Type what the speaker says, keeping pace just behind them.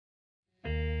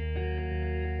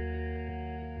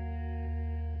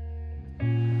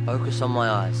Focus on my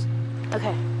eyes.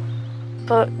 Okay.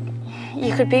 But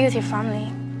you could be with your family.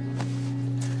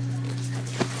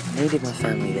 I needed my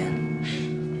family then.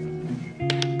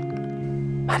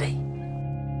 Maddie.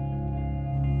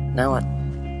 Now I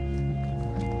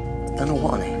don't know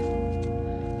what I need.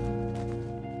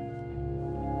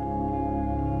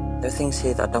 There are things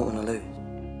here that I don't want to lose.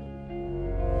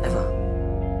 Ever.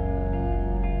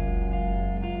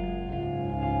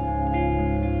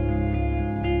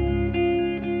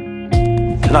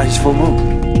 Tonight is full moon.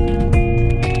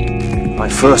 My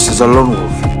first is a lone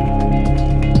wolf.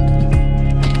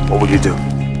 What will you do?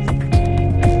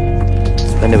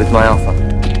 Spend it with my alpha.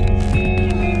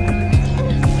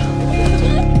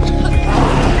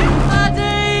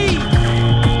 Maddy!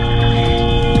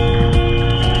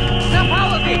 Snap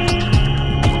out of it!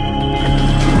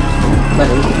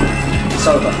 Maddie, it's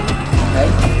over, okay?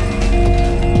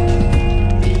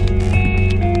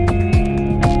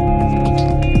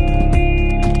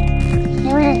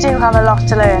 You really do have a lot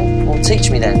to learn. Well, teach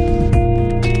me then.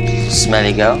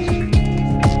 Smelly girl.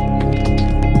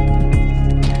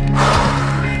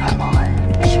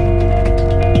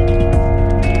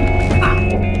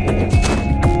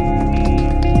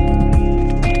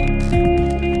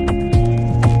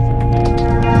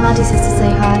 Maddie says to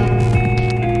say hi.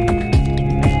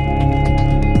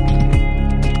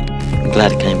 I'm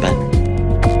glad it came back.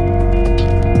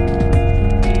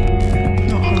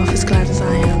 Not half as glad as I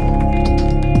am.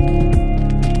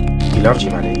 He loved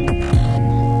you, Maddie.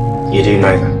 You do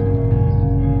know that.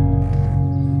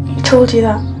 Who told you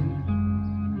that?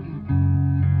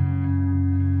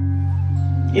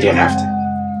 You don't have to.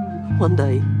 One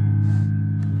day,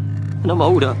 when I'm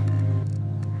older,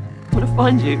 I'm gonna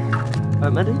find you.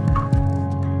 Right, Maddy?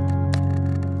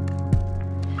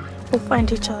 We'll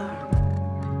find each other.